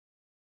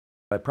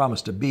I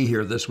promised to be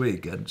here this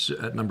week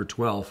at number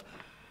 12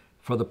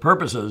 for the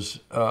purposes,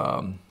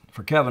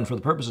 for Kevin, for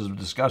the purposes of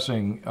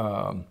discussing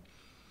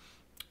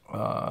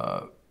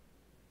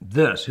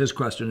this. His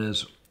question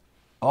is,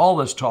 all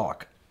this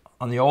talk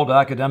on the old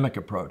academic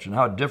approach and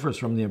how it differs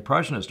from the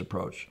Impressionist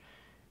approach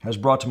has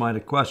brought to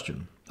mind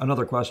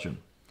another question.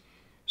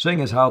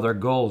 Seeing as how their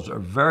goals are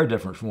very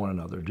different from one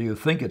another, do you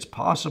think it's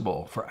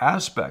possible for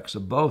aspects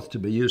of both to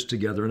be used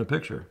together in a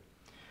picture?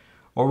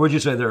 Or would you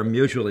say they're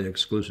mutually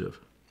exclusive?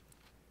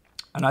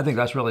 And I think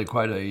that's really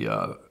quite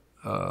a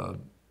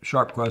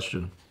sharp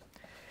question.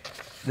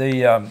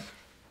 The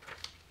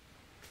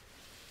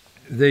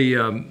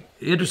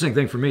interesting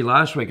thing for me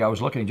last week,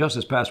 just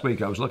this past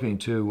week, I was looking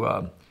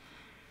to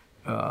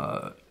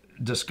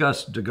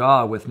discuss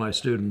Degas with my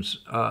students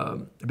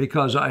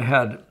because I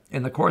had,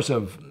 in the course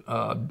of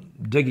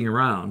digging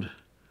around,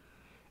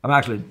 I'm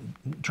actually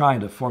trying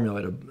to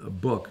formulate a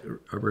book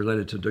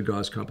related to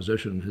Degas'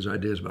 composition, his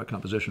ideas about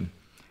composition,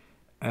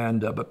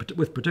 and but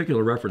with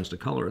particular reference to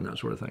color and that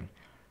sort of thing.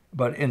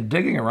 But in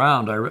digging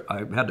around,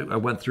 I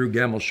went through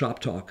Gamel's Shop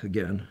Talk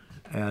again,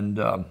 and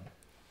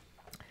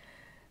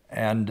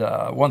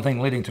one thing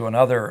leading to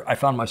another, I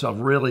found myself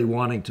really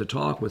wanting to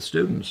talk with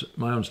students,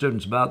 my own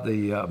students, about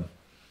the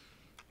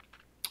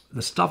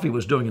stuff he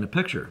was doing in a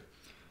picture.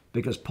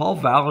 Because Paul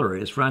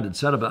Valéry, his friend, had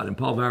said about him,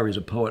 Paul Valéry is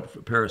a poet,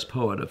 a Paris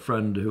poet, a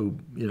friend who,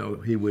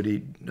 he would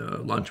eat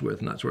lunch with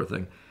and that sort of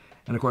thing.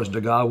 And of course,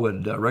 Degas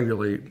would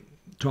regularly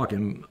talk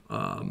him,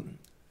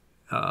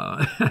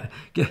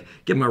 give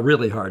him a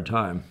really hard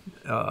time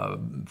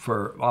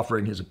for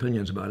offering his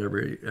opinions about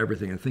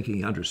everything and thinking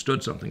he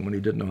understood something when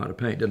he didn't know how to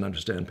paint, didn't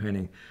understand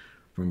painting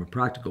from a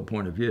practical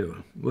point of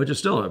view, which is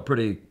still a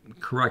pretty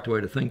correct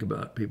way to think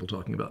about people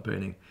talking about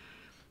painting.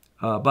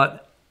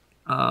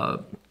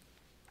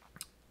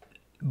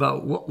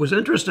 But what was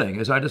interesting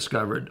is I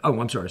discovered,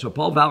 so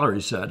Paul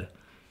Valéry said,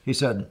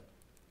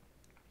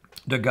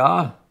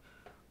 Degas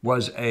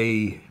was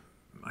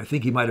I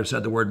think he might have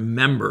said the word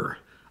member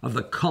of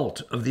the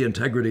cult of the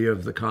integrity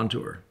of the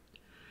contour.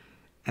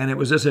 And it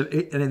was as if,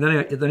 and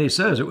then he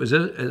says, it was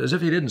as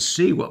if he didn't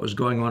see what was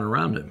going on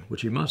around him,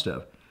 which he must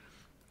have.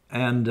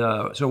 And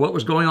so what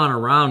was going on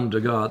around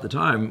Degas at the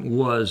time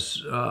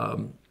was,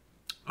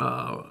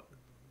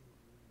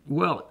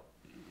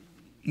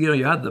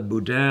 you had the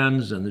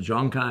Boudins and the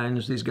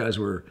Jonquins. These guys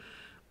were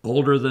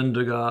older than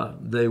Degas.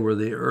 They were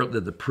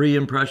the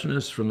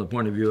pre-Impressionists from the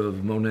point of view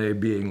of Monet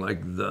being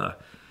like the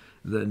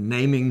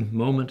naming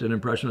moment in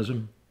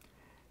Impressionism.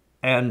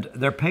 And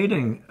they're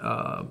painting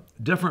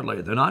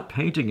differently. They're not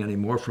painting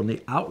anymore from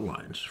the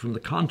outlines, from the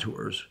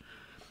contours,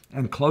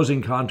 and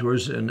closing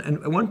contours. And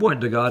at one point,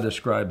 Degas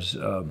describes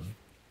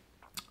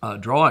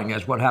drawing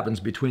as what happens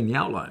between the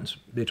outlines,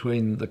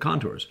 between the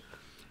contours.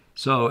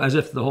 So as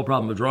if the whole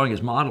problem of drawing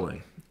is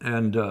modeling.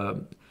 And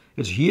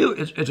it's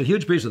a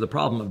huge piece of the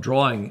problem of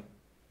drawing,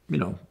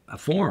 a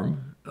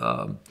form.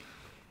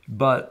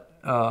 But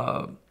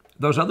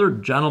those other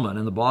gentlemen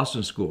in the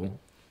Boston School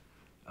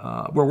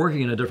were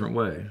working in a different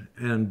way.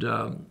 And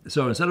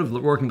so instead of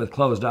working with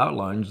closed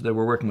outlines, they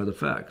were working with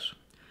effects.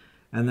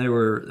 And they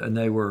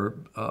were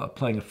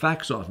playing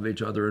effects off of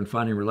each other and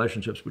finding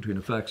relationships between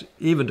effects,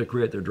 even to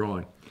create their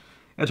drawing.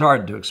 It's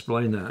hard to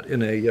explain that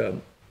in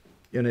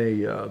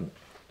a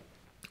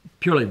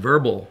purely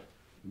verbal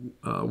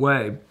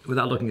way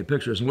without looking at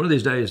pictures. And one of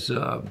these days,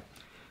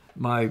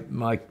 my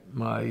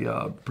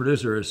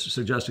producer is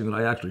suggesting that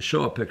I actually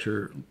show a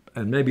picture,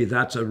 and maybe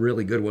that's a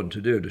really good one to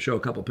do, to show a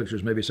couple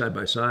pictures maybe side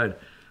by side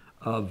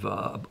of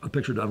a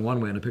picture done one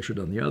way and a picture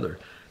done the other.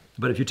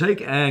 But if you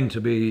take Ang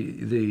to be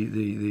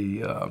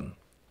the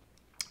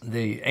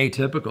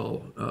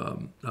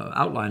atypical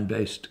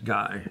outline-based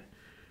guy,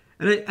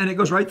 and it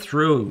goes right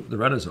through the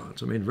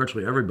Renaissance. I mean,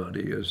 virtually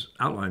everybody is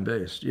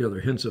outline-based. There are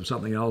hints of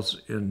something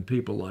else in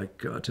people like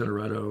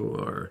Tintoretto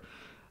or,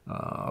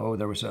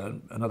 there was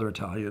another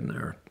Italian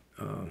there,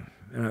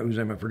 whose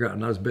name I've forgotten,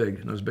 not as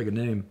big a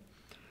name.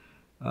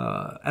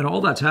 And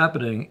all that's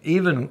happening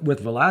even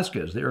with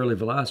Velázquez, the early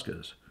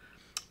Velázquez.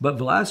 But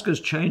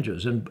Velázquez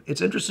changes, and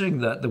it's interesting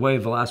that the way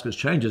Velázquez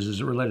changes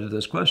is related to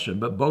this question,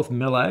 but both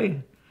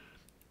Millet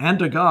and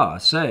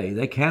Degas say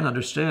they can't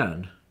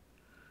understand.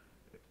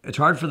 It's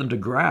hard for them to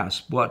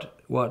grasp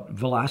what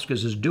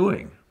Velázquez is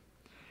doing.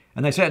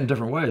 And they say it in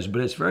different ways,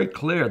 but it's very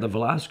clear that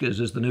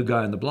Velázquez is the new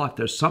guy on the block.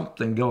 There's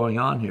something going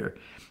on here.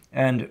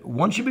 And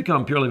once you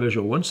become purely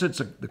visual,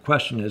 the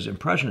question is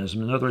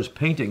Impressionism, in other words,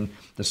 painting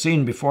the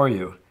scene before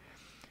you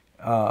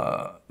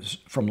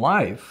from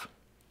life,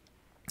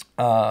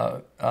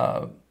 your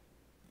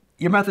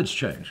methods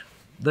change.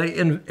 They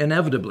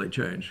inevitably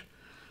change.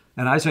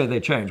 And I say they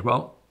change.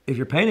 Well, if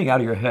you're painting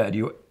out of your head,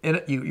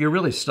 you're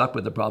really stuck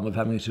with the problem of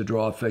having to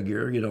draw a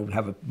figure,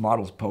 have a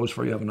model pose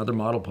for you, have another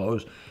model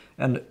pose,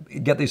 and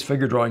get these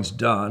figure drawings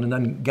done, and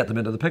then get them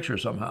into the picture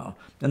somehow.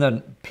 And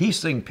then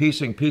piecing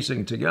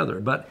together.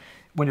 But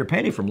when you're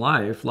painting from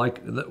life,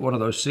 like one of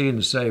those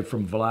scenes, say,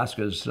 from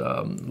Velázquez,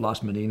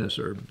 Las Meninas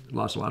or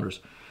Las Alhambras,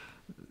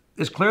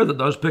 it's clear that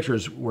those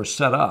pictures were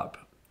set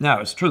up. Now,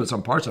 it's true that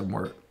some parts of them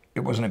were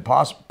it wasn't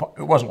impossible.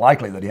 It wasn't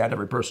likely that he had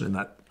every person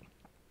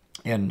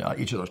in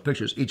each of those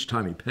pictures each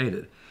time he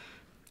painted.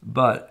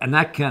 And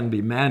that can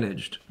be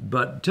managed.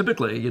 But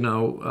typically, you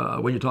know,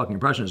 when you're talking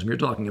Impressionism, you're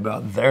talking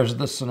about there's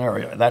the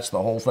scenario. That's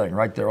the whole thing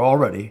right there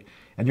already.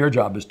 And your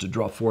job is to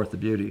draw forth the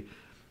beauty.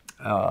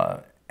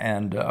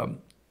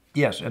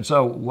 Yes, and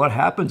so what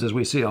happens is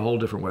we see a whole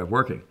different way of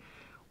working.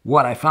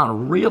 What I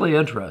found really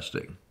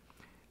interesting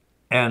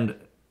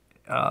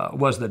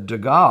was that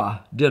Degas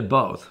did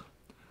both.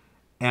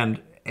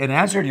 And in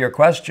answer to your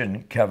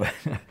question, Kevin,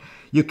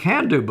 you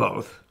can do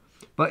both.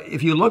 But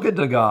if you look at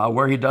Degas,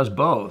 where he does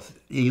both,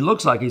 he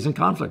looks like he's in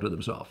conflict with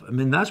himself. I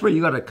mean, that's where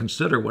you got to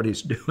consider what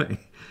he's doing.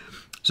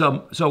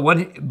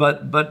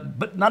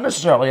 But not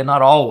necessarily, and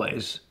not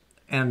always.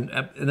 And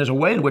there's a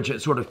way in which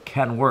it sort of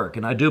can work.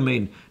 And I do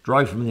mean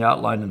drawing from the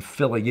outline and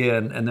filling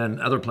in, and then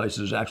other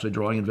places actually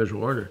drawing in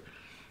visual order.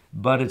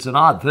 But it's an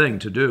odd thing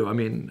to do. I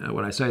mean,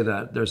 when I say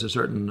that, there's a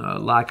certain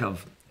lack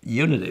of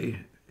unity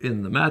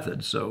in the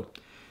method. So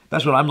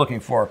that's what I'm looking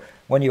for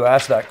when you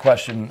ask that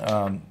question.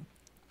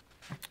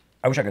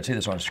 I wish I could see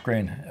this on a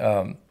screen.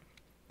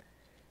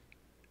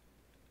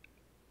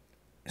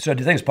 So do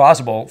you think it's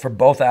possible for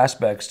both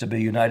aspects to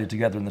be united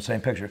together in the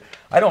same picture?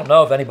 I don't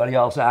know of anybody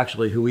else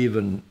actually who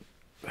even,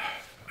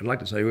 I'd like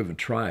to say who even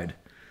tried.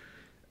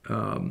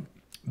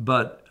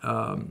 But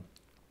I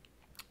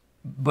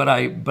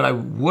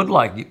would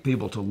like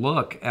people to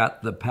look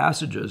at the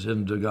passages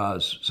in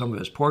Degas, some of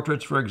his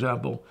portraits, for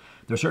example.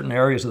 There are certain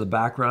areas of the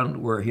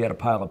background where he had a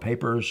pile of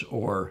papers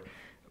or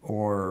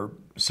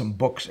some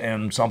books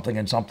and something,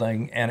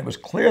 and it was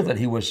clear that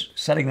he was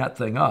setting that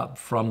thing up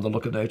from the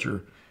look of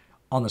nature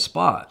on the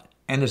spot.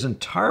 And his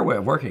entire way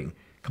of working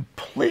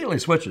completely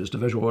switches to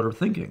visual order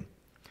thinking.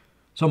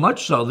 So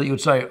much so that you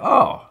would say,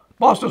 oh,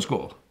 Boston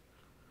School.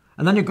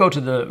 And then you go to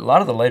a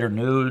lot of the later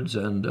nudes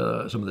and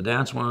some of the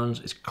dance ones.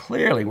 It's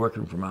clearly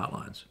working from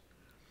outlines.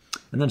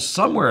 And then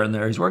somewhere in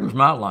there, he's working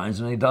from outlines,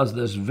 and he does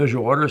this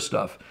visual order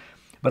stuff.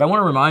 But I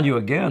want to remind you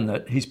again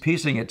that he's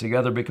piecing it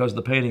together because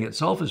the painting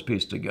itself is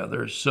pieced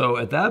together. So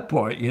at that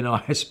point, you know,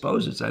 I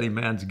suppose it's any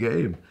man's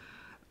game.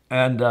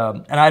 And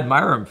I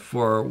admire him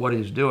for what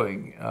he's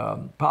doing.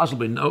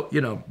 Possibly no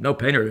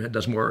painter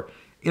does more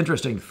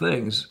interesting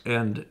things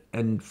and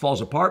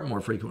falls apart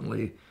more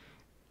frequently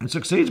and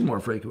succeeds more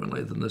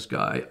frequently than this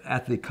guy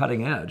at the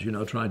cutting edge, you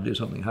know, trying to do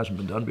something that hasn't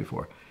been done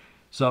before.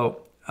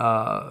 So,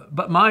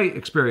 but my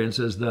experience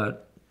is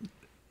that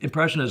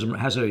Impressionism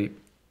has a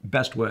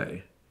best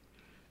way.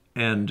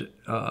 And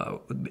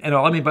all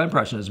I mean by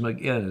Impressionism,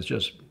 again, is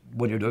just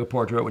when you're doing a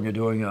portrait, when you're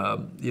doing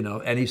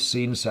any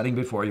scene setting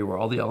before you where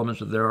all the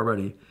elements are there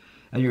already,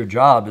 and your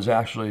job is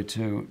actually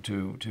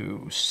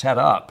to set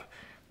up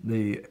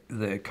the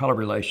color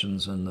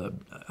relations and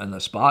the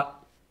spot,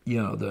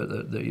 you know,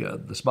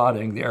 the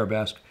spotting, the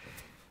arabesque,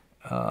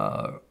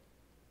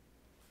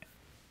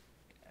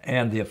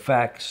 and the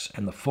effects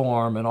and the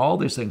form and all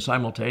these things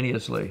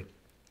simultaneously.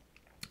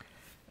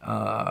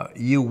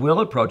 You will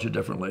approach it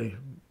differently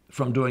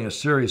from doing a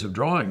series of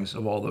drawings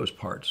of all those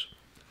parts.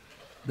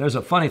 There's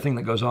a funny thing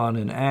that goes on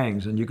in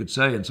Ang's, and you could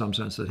say in some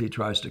sense that he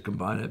tries to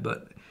combine it,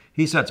 but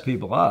he sets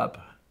people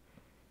up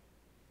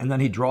and then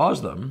he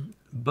draws them,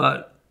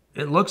 but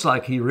it looks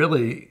like he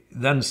really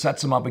then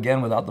sets them up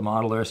again without the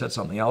model there, sets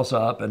something else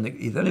up, and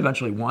he then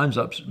eventually winds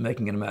up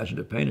making an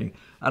imaginative painting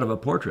out of a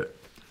portrait.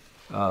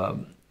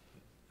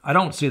 I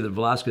don't see that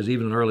Velázquez,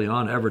 even early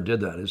on, ever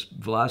did that. His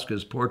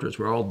Velázquez portraits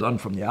were all done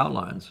from the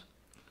outlines,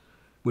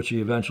 which he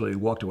eventually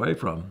walked away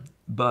from.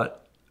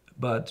 But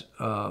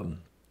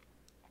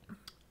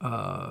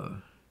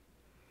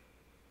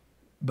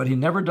he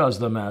never does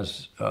them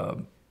as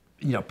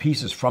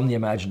pieces from the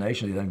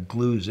imagination he then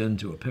glues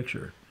into a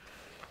picture.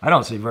 I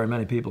don't see very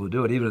many people who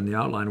do it, even in the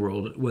outline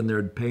world, when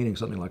they're painting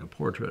something like a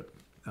portrait.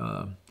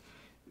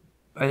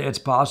 It's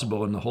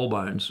possible in the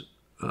Holbeins,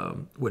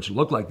 which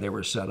look like they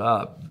were set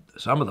up,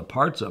 some of the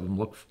parts of them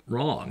look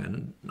wrong,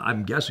 and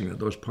I'm guessing that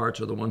those parts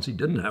are the ones he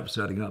didn't have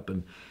setting up,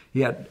 and he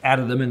had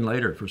added them in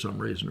later for some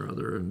reason or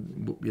other,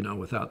 and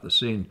without the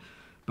scene.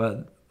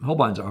 But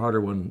Holbein's a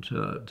harder one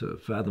to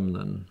fathom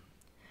than.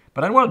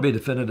 But I don't want to be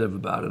definitive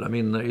about it. I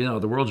mean,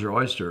 the world's your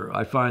oyster.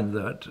 I find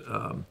that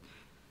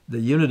the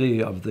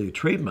unity of the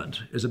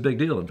treatment is a big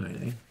deal in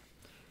painting.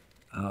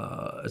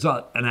 It's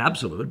not an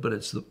absolute, but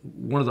it's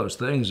one of those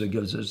things that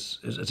gives us,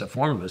 it's a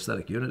form of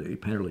aesthetic unity,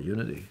 painterly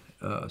unity.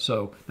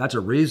 So that's a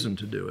reason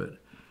to do it.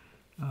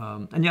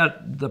 And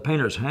yet the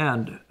painter's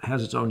hand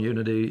has its own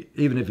unity,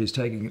 even if he's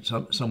taking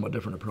somewhat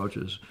different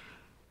approaches.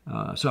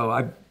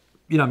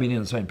 In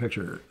the same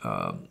picture,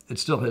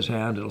 it's still his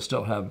hand, it'll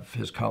still have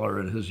his color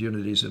and his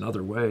unities in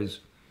other ways.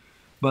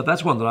 But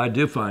that's one that I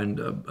do find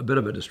a bit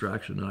of a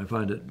distraction, and I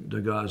find it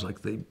Degas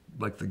like the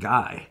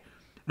guy.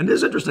 And it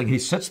is interesting, he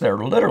sits there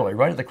literally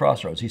right at the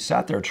crossroads. He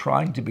sat there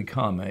trying to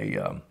become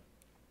a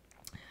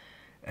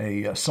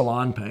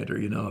salon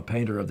painter, a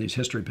painter of these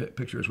history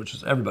pictures,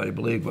 which everybody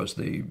believed was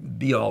the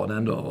be-all and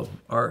end-all of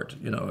art,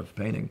 of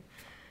painting.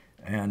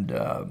 And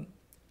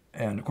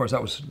of course,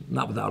 that was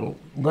not without a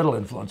little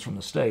influence from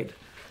the state.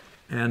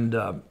 And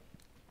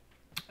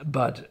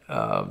But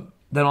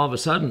then all of a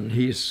sudden,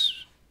 he's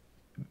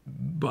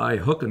by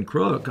hook and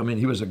crook. I mean,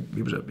 he was a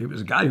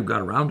guy who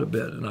got around a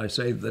bit, and I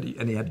say that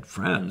he had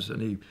friends,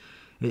 and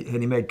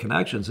he made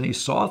connections, and he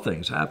saw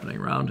things happening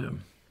around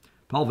him.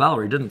 Paul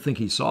Valery didn't think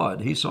he saw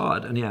it. He saw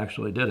it, and he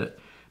actually did it.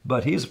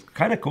 But he's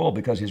kind of cool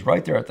because he's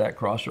right there at that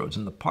crossroads.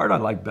 And the part I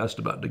like best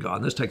about Degas,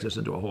 and this takes us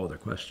into a whole other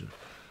question,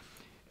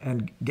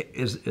 and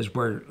is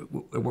where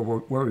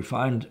we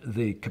find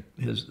the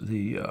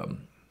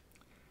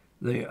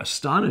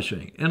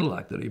astonishing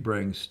intellect that he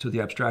brings to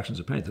the abstractions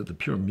of painting, to the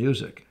pure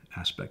music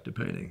aspect of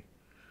painting,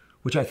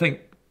 which I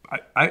think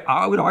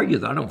I would argue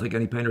that I don't think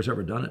any painter's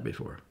ever done it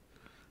before.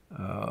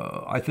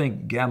 I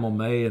think Gamel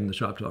May and the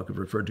Shop Talk have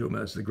referred to him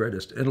as the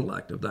greatest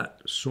intellect of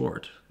that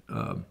sort.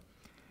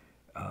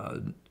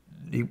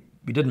 He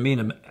didn't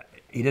mean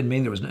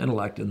there was an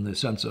intellect in the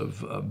sense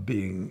of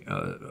being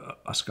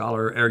a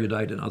scholar,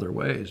 erudite in other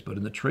ways, but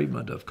in the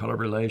treatment of color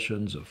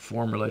relations, of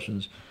form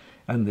relations,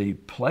 and the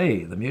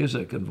play, the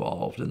music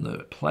involved in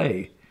the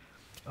play.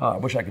 I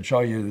wish I could show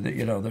you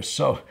that. There's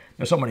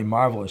so many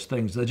marvelous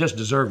things that just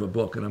deserve a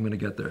book, and I'm going to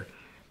get there.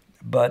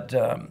 But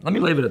let me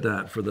leave it at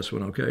that for this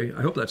one, okay?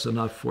 I hope that's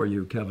enough for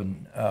you,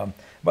 Kevin.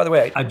 By the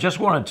way, I just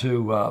wanted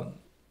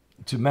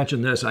to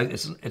mention this.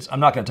 I'm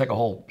not going to take a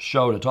whole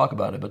show to talk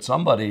about it, but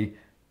somebody,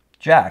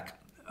 Jack,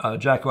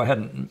 who I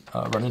hadn't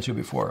run into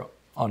before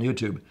on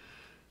YouTube,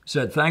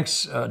 said,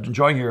 thanks,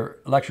 enjoying your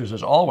lectures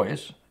as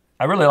always.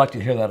 I really like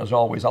to hear that as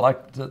always. I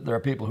like that there are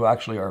people who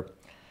actually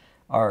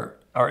are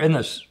in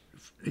this,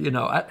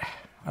 I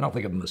don't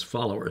think of them as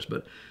followers,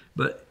 but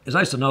it's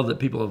nice to know that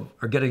people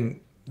are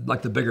getting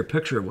like the bigger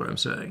picture of what I'm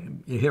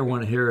saying. You hear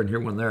one here and hear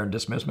one there and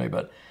dismiss me,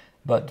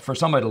 but for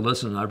somebody to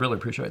listen, I really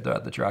appreciate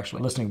that you're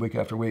actually listening week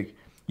after week.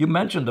 You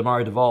mentioned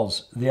Amari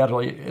Duval's, the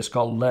atelier, it's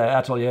called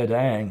L'Atelier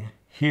d'Ang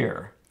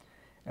here.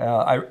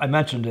 I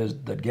mentioned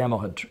that Gamel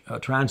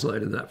had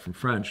translated that from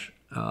French.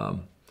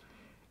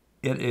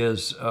 It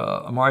is,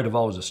 Amari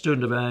Duval was a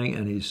student of Ang,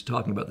 and he's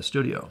talking about the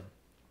studio.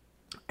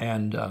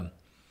 And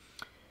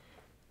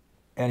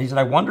he said,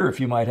 I wonder if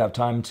you might have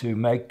time to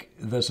make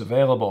this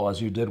available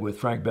as you did with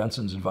Frank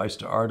Benson's Advice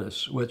to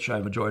Artists, which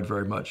I've enjoyed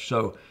very much.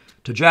 So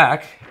to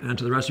Jack and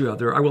to the rest of you out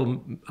there, I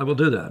will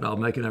do that. I'll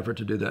make an effort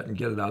to do that and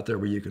get it out there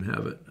where you can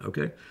have it,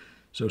 okay?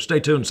 So stay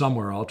tuned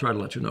somewhere. I'll try to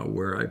let you know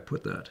where I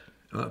put that.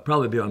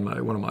 Probably be on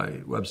one of my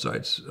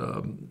websites,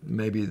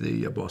 maybe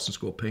the Boston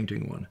School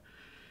painting one.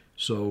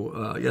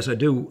 So yes, I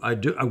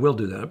will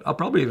do that. I'll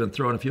probably even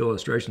throw in a few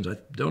illustrations. I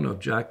don't know if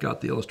Jack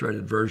got the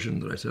illustrated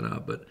version that I sent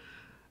out, but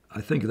I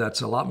think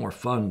that's a lot more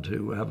fun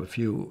to have a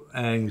few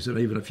Angs and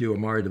even a few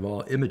Amari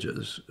Duval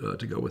images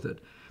to go with it.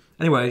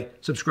 Anyway,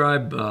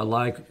 subscribe,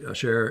 like,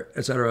 share,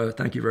 etc.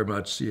 Thank you very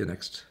much. See you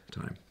next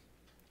time.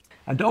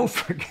 And don't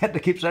forget to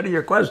keep sending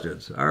your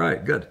questions. All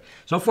right, good.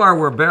 So far,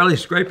 we're barely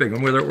scraping,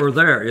 and we're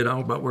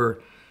there, but we're,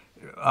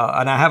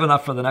 and I have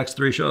enough for the next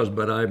 3 shows,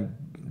 but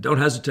don't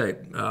hesitate.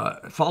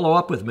 Follow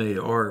up with me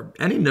or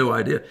any new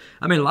idea.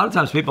 I mean, a lot of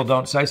times people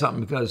don't say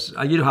something because,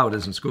 you know how it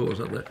is in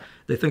schools.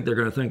 They think they're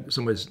going to think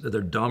that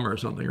they're dumb or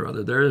something or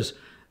other.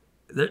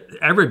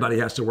 Everybody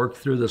has to work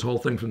through this whole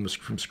thing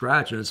from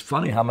scratch, and it's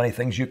funny how many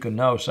things you can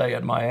know, say,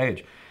 at my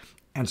age,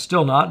 and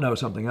still not know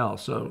something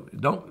else. So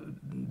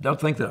don't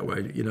think that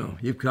way.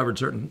 You've covered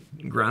certain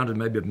ground and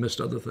maybe have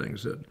missed other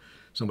things that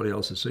somebody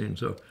else has seen.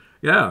 So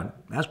yeah,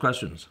 ask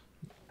questions.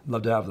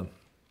 Love to have them.